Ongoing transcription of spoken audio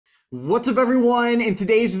What's up, everyone? In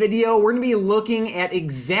today's video, we're going to be looking at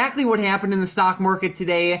exactly what happened in the stock market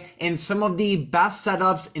today and some of the best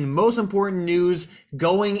setups and most important news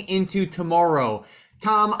going into tomorrow.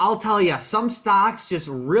 Tom, I'll tell you, some stocks just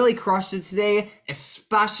really crushed it today,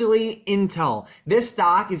 especially Intel. This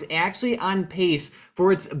stock is actually on pace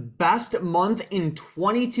for its best month in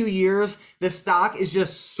 22 years. The stock is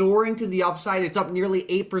just soaring to the upside. It's up nearly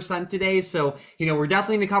 8% today. So, we're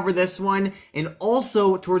definitely going to cover this one. And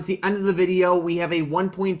also, towards the end of the video, we have a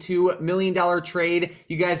 $1.2 million trade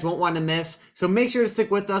you guys won't want to miss. So make sure to stick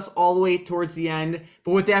with us all the way towards the end.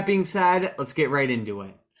 But with that being said, let's get right into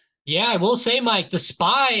it. Yeah, I will say, Mike, the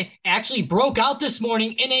SPY actually broke out this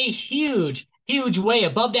morning in a huge way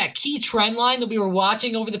above that key trend line that we were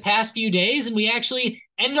watching over the past few days. And we actually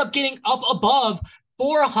ended up getting up above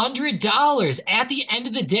 $400 at the end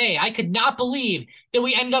of the day. I could not believe that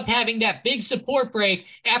we ended up having that big support break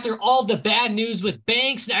after all the bad news with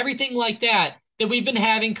banks and everything like that we've been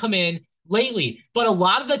having come in lately. But a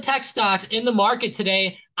lot of the tech stocks in the market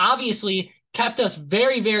today obviously kept us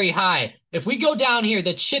very high. If we go down here,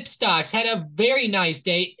 the chip stocks had a very nice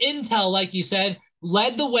day. Intel, like you said,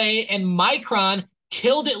 led the way, and Micron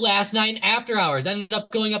killed it last night in after hours. Ended up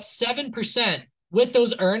going up 7% with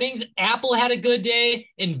those earnings. Apple had a good day.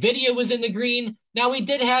 Nvidia was in the green. Now, we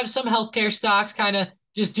did have some healthcare stocks kind of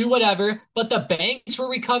just do whatever, but the banks were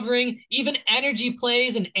recovering. Even energy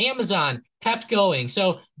plays and Amazon kept going.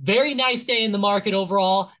 So very nice day in the market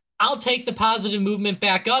overall. I'll take the positive movement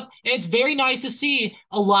back up. And it's very nice to see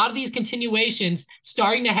a lot of these continuations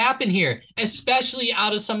starting to happen here, especially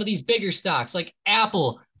out of some of these bigger stocks like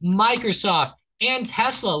Apple, Microsoft, and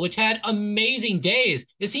Tesla, which had amazing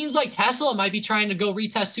days. It seems like Tesla might be trying to go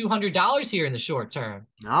retest $200 here in the short term.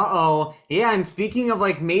 Uh-oh. Yeah, and speaking of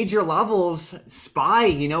like major levels, SPY,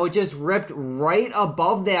 it just ripped right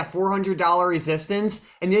above that $400 resistance.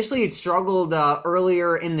 Initially, it struggled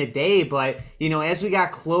earlier in the day, but, as we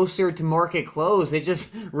got closer to market close, it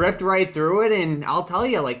just ripped right through it. And I'll tell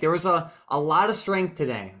you, like, there was a lot of strength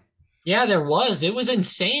today. Yeah, there was. It was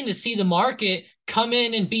insane to see the market come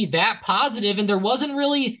in and be that positive, and there wasn't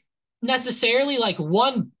really necessarily like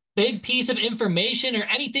one big piece of information or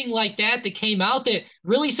anything like that that came out that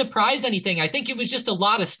really surprised anything. I think it was just a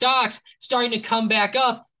lot of stocks starting to come back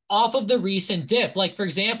up off of the recent dip. Like, for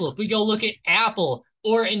example, if we go look at Apple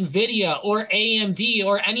or Nvidia or AMD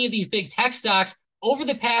or any of these big tech stocks over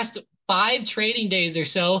the past 5 trading days or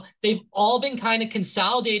so, they've all been kind of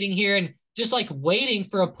consolidating here and just like waiting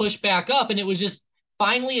for a push back up. And it was just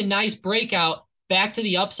finally a nice breakout back to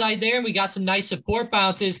the upside there. And we got some nice support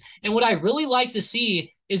bounces. And what I really like to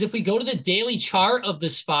see is if we go to the daily chart of the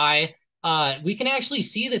SPY, we can actually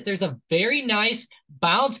see that there's a very nice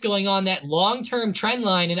bounce going on that long-term trend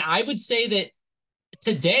line. And I would say that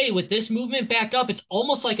today with this movement back up, it's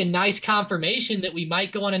almost like a nice confirmation that we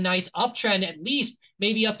might go on a nice uptrend, at least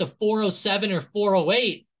maybe up to 407 or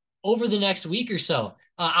 408 over the next week or so.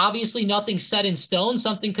 Obviously, nothing's set in stone.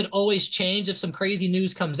 Something could always change if some crazy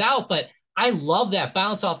news comes out, but I love that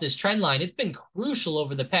bounce off this trend line. It's been crucial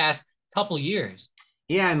over the past couple years.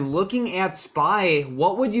 Yeah, and looking at SPY,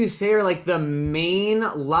 what would you say are like the main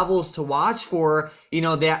levels to watch for,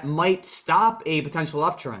 that might stop a potential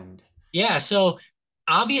uptrend? Yeah, so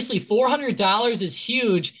obviously $400 is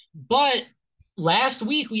huge, but last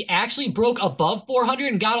week we actually broke above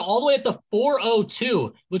 400 and got all the way up to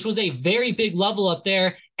 402, which was a very big level up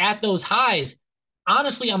there at those highs.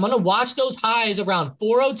 Honestly, I'm going to watch those highs around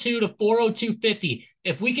 402 to 402.50.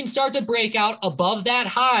 If we can start to break out above that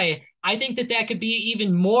high, I think that could be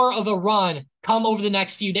even more of a run come over the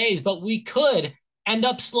next few days, but we could end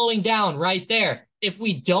up slowing down right there. If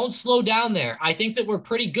we don't slow down there, I think that we're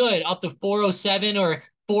pretty good up to 407 or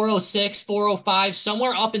 406, 405,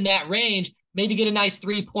 somewhere up in that range, maybe get a nice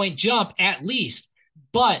 3-point jump at least.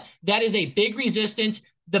 But that is a big resistance.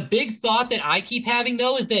 The big thought that I keep having,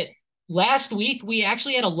 though, is that last week we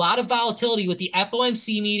actually had a lot of volatility with the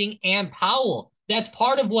FOMC meeting and Powell. That's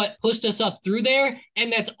part of what pushed us up through there,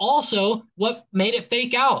 and that's also what made it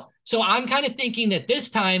fake out. So I'm kind of thinking that this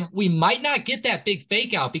time we might not get that big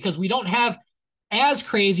fake out because we don't have as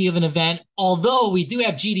crazy of an event, although we do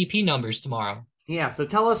have GDP numbers tomorrow. Yeah, so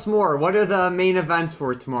tell us more. What are the main events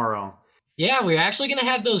for tomorrow? Yeah, we're actually going to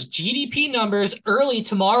have those GDP numbers early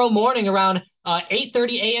tomorrow morning around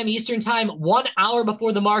 8:30 a.m. Eastern time, 1 hour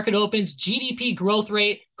before the market opens. GDP growth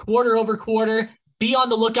rate quarter over quarter. Be on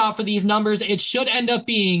the lookout for these numbers. It should end up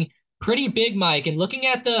being pretty big, Mike. And looking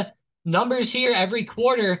at the numbers here every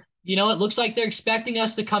quarter, it looks like they're expecting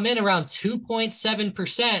us to come in around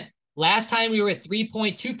 2.7%. Last time we were at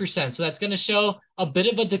 3.2%. So that's going to show a bit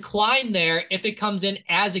of a decline there if it comes in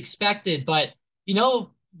as expected. But,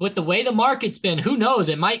 with the way the market's been, who knows?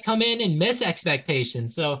 It might come in and miss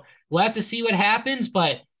expectations. So we'll have to see what happens,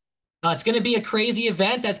 but it's going to be a crazy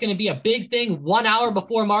event. That's going to be a big thing 1 hour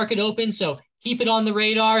before market opens. So keep it on the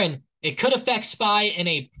radar, and it could affect SPY in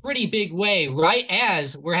a pretty big way, right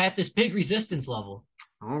as we're at this big resistance level.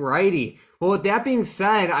 Alrighty. Well, with that being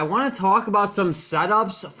said, I want to talk about some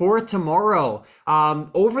setups for tomorrow.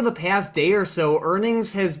 Over the past day or so,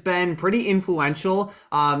 earnings has been pretty influential.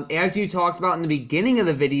 As you talked about in the beginning of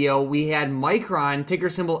the video, we had Micron,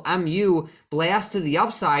 ticker symbol MU, blast to the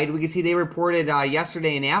upside. We can see they reported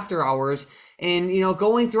yesterday in after hours. And,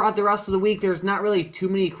 going throughout the rest of the week, there's not really too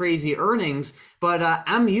many crazy earnings, but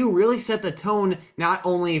MU really set the tone not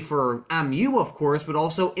only for MU, of course, but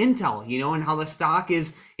also Intel, and how the stock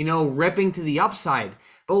is, ripping to the upside.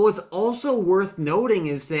 But what's also worth noting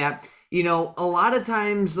is that, a lot of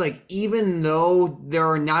times, like, even though there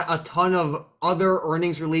are not a ton of other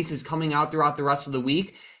earnings releases coming out throughout the rest of the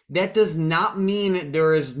week, that does not mean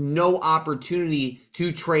there is no opportunity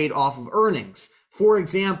to trade off of earnings. For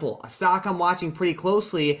example, a stock I'm watching pretty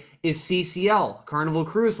closely is CCL, Carnival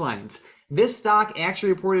Cruise Lines. This stock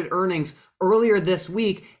actually reported earnings earlier this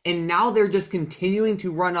week, and now they're just continuing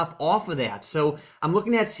to run up off of that. So I'm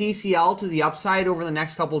looking at CCL to the upside over the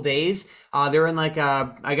next couple days. They're in like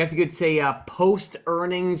I guess you could say a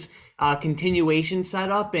post-earnings continuation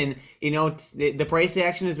setup, and the price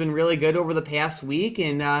action has been really good over the past week,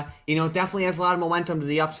 and it definitely has a lot of momentum to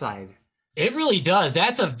the upside. It really does.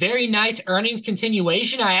 That's a very nice earnings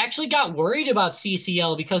continuation. I actually got worried about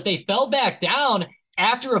CCL because they fell back down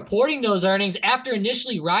after reporting those earnings, after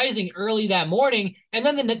initially rising early that morning. And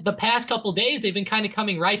then the past couple days, they've been kind of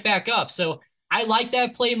coming right back up. So I like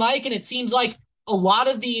that play, Mike. And it seems like a lot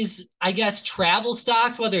of these, I guess, travel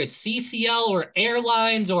stocks, whether it's CCL or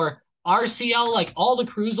airlines or RCL, like all the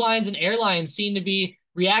cruise lines and airlines seem to be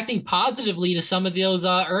reacting positively to some of those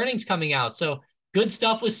earnings coming out. So good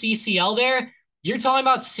stuff with CCL there. You're talking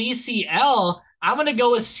about CCL. I'm going to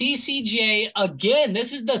go with CCJ again.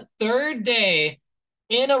 This is the third day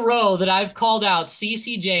in a row that I've called out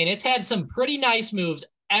CCJ, and it's had some pretty nice moves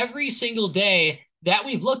every single day that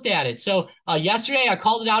we've looked at it. So yesterday I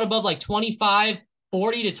called it out above like 25.40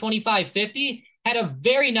 to 25.50. Had a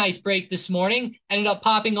very nice break this morning. Ended up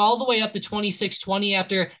popping all the way up to 26.20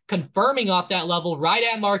 after confirming off that level right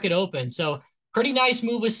at market open. So pretty nice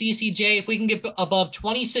move with CCJ. If we can get above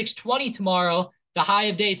 26.20 tomorrow, the high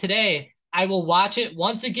of day today, I will watch it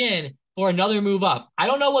once again for another move up. I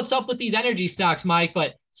don't know what's up with these energy stocks, Mike,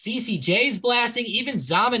 but CCJ's blasting. Even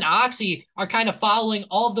ZOM and Oxy are kind of following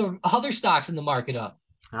all the other stocks in the market up.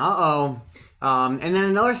 Uh-oh. And then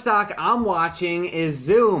another stock I'm watching is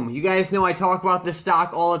Zoom. You guys know I talk about this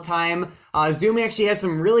stock all the time. Zoom actually had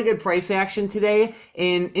some really good price action today.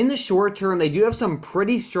 And in the short term, they do have some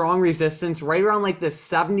pretty strong resistance right around like the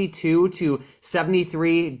 $72 to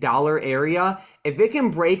 $73 area. If it can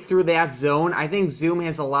break through that zone, I think Zoom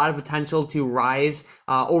has a lot of potential to rise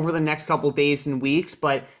over the next couple days and weeks.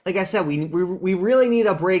 But like I said, we really need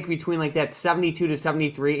a break between like that 72 to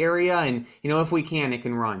 73 area. And, if we can, it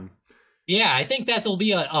can run. Yeah, I think that'll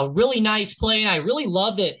be a really nice play. And I really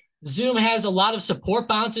love that Zoom has a lot of support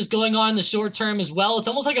bounces going on in the short term as well. It's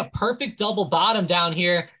almost like a perfect double bottom down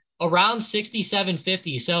here around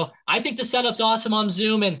 67.50. So I think the setup's awesome on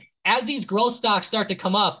Zoom. And as these growth stocks start to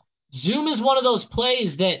come up, Zoom is one of those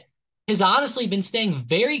plays that has honestly been staying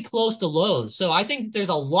very close to lows. So I think there's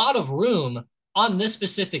a lot of room on this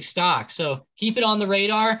specific stock. So keep it on the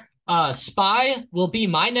radar. SPY will be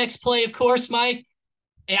my next play, of course, Mike.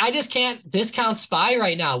 I just can't discount SPY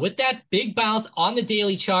right now. With that big bounce on the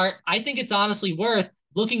daily chart, I think it's honestly worth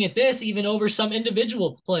looking at this even over some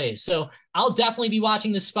individual plays. So I'll definitely be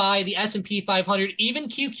watching the SPY, the S&P 500, even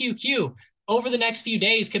QQQ over the next few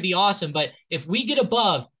days could be awesome. But if we get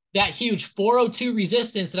above that huge 402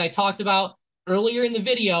 resistance that I talked about earlier in the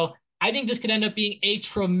video, I think this could end up being a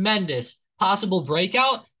tremendous possible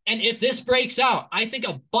breakout. And if this breaks out, I think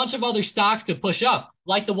a bunch of other stocks could push up,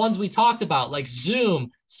 like the ones we talked about, like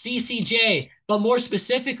Zoom, CCJ, but more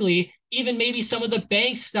specifically, even maybe some of the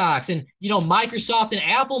bank stocks. And, Microsoft and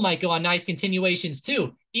Apple might go on nice continuations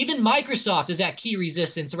too. Even Microsoft is at key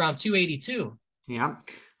resistance around 282. Yeah.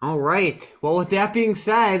 All right. Well, with that being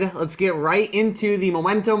said, let's get right into the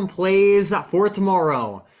momentum plays for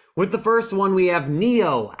tomorrow. With the first one, we have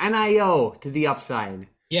NIO to the upside.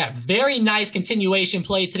 Yeah, very nice continuation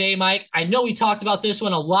play today, Mike. I know we talked about this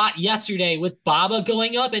one a lot yesterday with BABA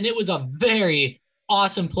going up, and it was a very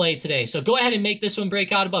awesome play today. So go ahead and make this one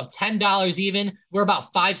break out above $10 even. We're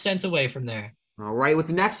about 5 cents away from there. All right, with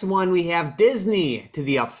the next one, we have Disney to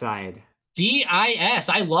the upside. DIS.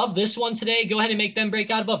 I love this one today. Go ahead and make them break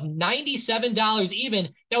out above $97 even.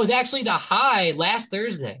 That was actually the high last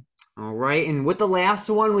Thursday. All right, and with the last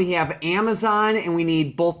one, we have Amazon, and we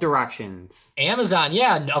need both directions. Amazon,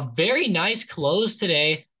 yeah, a very nice close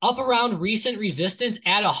today, up around recent resistance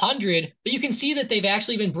at 100, but you can see that they've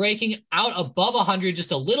actually been breaking out above 100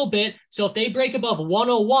 just a little bit. So if they break above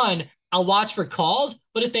 101, I'll watch for calls,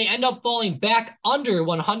 but if they end up falling back under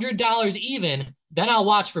 $100 even, then I'll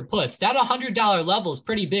watch for puts. That $100 level is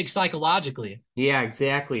pretty big psychologically. Yeah,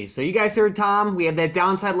 exactly. So you guys heard Tom. We have that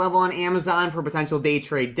downside level on Amazon for potential day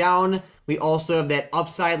trade down. We also have that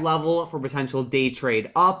upside level for potential day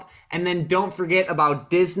trade up. And then don't forget about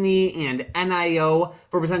Disney and NIO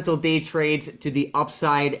for potential day trades to the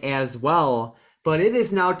upside as well. But it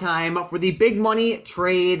is now time for the big money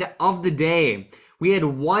trade of the day. We had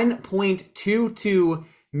 $1.22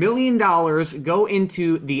 million go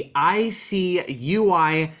into the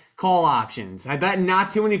ICUI call options. I bet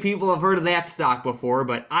not too many people have heard of that stock before,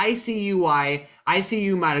 but ICUI,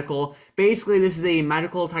 ICU Medical, basically this is a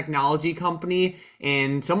medical technology company,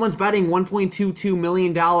 and someone's betting $1.22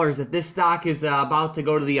 million that this stock is about to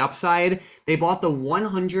go to the upside. They bought the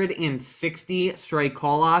 160 strike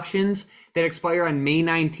call options that expire on May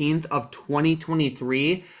 19th of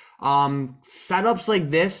 2023. Setups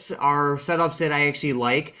like this are setups that I actually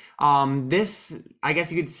like. This, I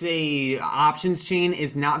guess you could say, options chain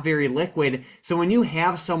is not very liquid. So when you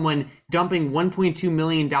have someone dumping $1.2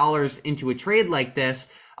 million into a trade like this,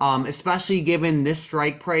 especially given this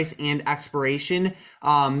strike price and expiration,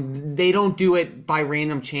 they don't do it by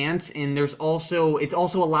random chance. And it's also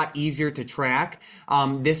a lot easier to track.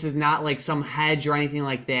 This is not like some hedge or anything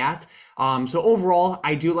like that. So overall,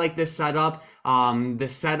 I do like this setup. The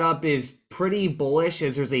setup is pretty bullish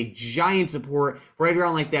as there's a giant support right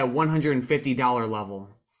around like that $150 level.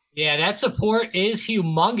 Yeah, that support is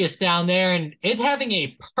humongous down there, and it's having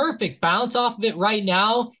a perfect bounce off of it right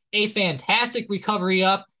now. A fantastic recovery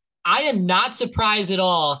up. I am not surprised at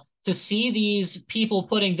all to see these people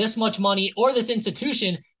putting this much money, or this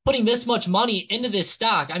institution putting this much money into this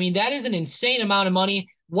stock. I mean, that is an insane amount of money,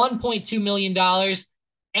 $1.2 million.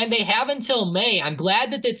 And they have until May. I'm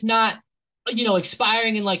glad that it's not,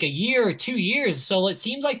 expiring in like a year or 2 years. So it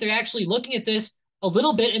seems like they're actually looking at this a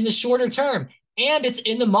little bit in the shorter term. And it's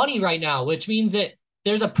in the money right now, which means that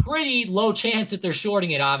there's a pretty low chance that they're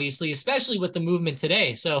shorting it, obviously, especially with the movement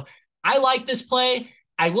today. So I like this play.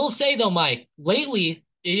 I will say, though, Mike, lately,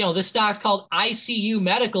 this stock's called ICU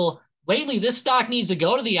Medical. Lately, this stock needs to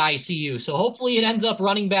go to the ICU. So hopefully it ends up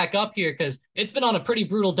running back up here because it's been on a pretty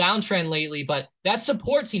brutal downtrend lately, but that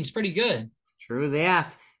support seems pretty good. True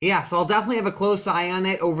that. Yeah, so I'll definitely have a close eye on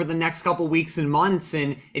it over the next couple weeks and months.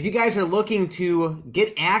 And if you guys are looking to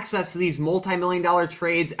get access to these multi-million-dollar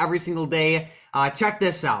trades every single day, check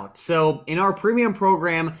this out. So in our premium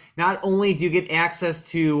program, not only do you get access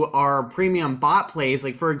to our premium bot plays,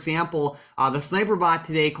 like for example, the sniper bot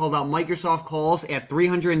today called out Microsoft calls at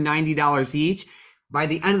 $390 each. By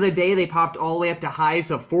the end of the day, they popped all the way up to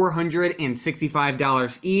highs of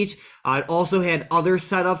 $465 each. It also had other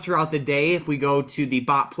setups throughout the day. If we go to the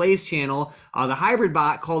bot plays channel, the hybrid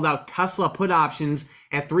bot called out Tesla put options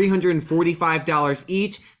at $345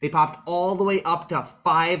 each. They popped all the way up to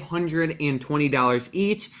 $520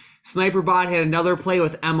 each. Sniperbot had another play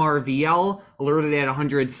with MRVL, alerted at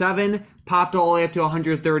 107, popped all the way up to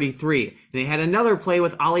 133. And they had another play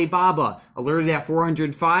with Alibaba, alerted at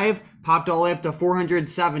 405, popped all the way up to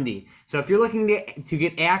 470. So if you're looking to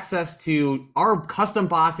get access to our custom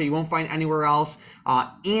bots that you won't find anywhere else,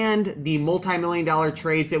 and the multi-million-dollar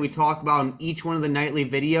trades that we talk about in each one of the nightly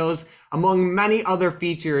videos, among many other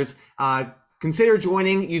features, consider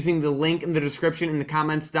joining using the link in the description in the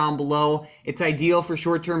comments down below. It's ideal for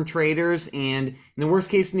short-term traders, and in the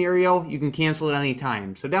worst case scenario, you can cancel at any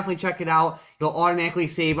time. So definitely check it out. You'll automatically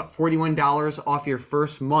save $41 off your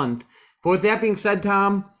first month. But with that being said,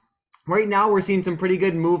 Tom, right now we're seeing some pretty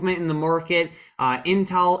good movement in the market.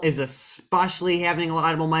 Intel is especially having a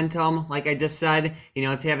lot of momentum. Like I just said,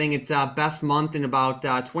 it's having its best month in about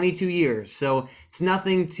 22 years. So it's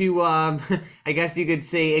nothing to, I guess you could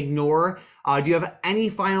say, ignore. Do you have any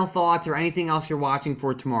final thoughts or anything else you're watching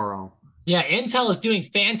for tomorrow? Yeah, Intel is doing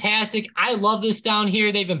fantastic. I love this down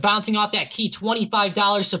here. They've been bouncing off that key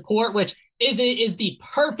 $25 support, which is the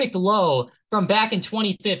perfect low from back in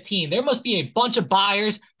 2015. There must be a bunch of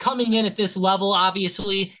buyers coming in at this level,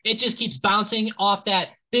 obviously. It just keeps bouncing off that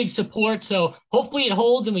big support. So hopefully it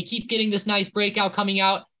holds and we keep getting this nice breakout coming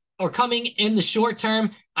out or coming in the short term.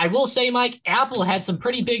 I will say, Mike, Apple had some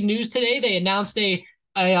pretty big news today. They announced a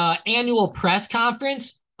annual press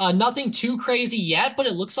conference. Nothing too crazy yet, but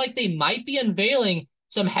it looks like they might be unveiling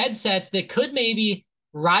some headsets that could maybe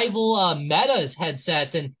rival Meta's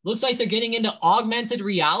headsets. And looks like they're getting into augmented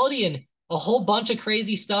reality and a whole bunch of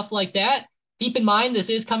crazy stuff like that. Keep in mind, this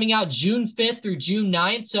is coming out June 5th through June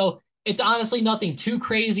 9th. So it's honestly nothing too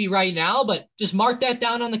crazy right now, but just mark that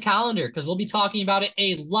down on the calendar because we'll be talking about it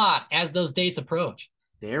a lot as those dates approach.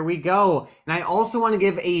 There we go. And I also want to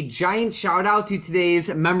give a giant shout out to today's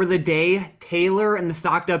member of the day, Taylor, in the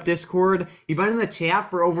Stocked Up Discord. You've been in the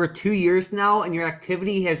chat for over 2 years now, and your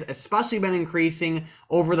activity has especially been increasing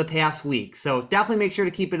over the past week. So definitely make sure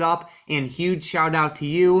to keep it up, and huge shout out to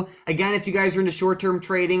you. Again, if you guys are into short-term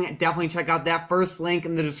trading, definitely check out that first link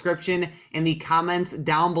in the description and the comments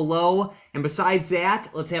down below. And besides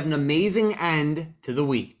that, let's have an amazing end to the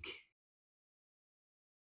week.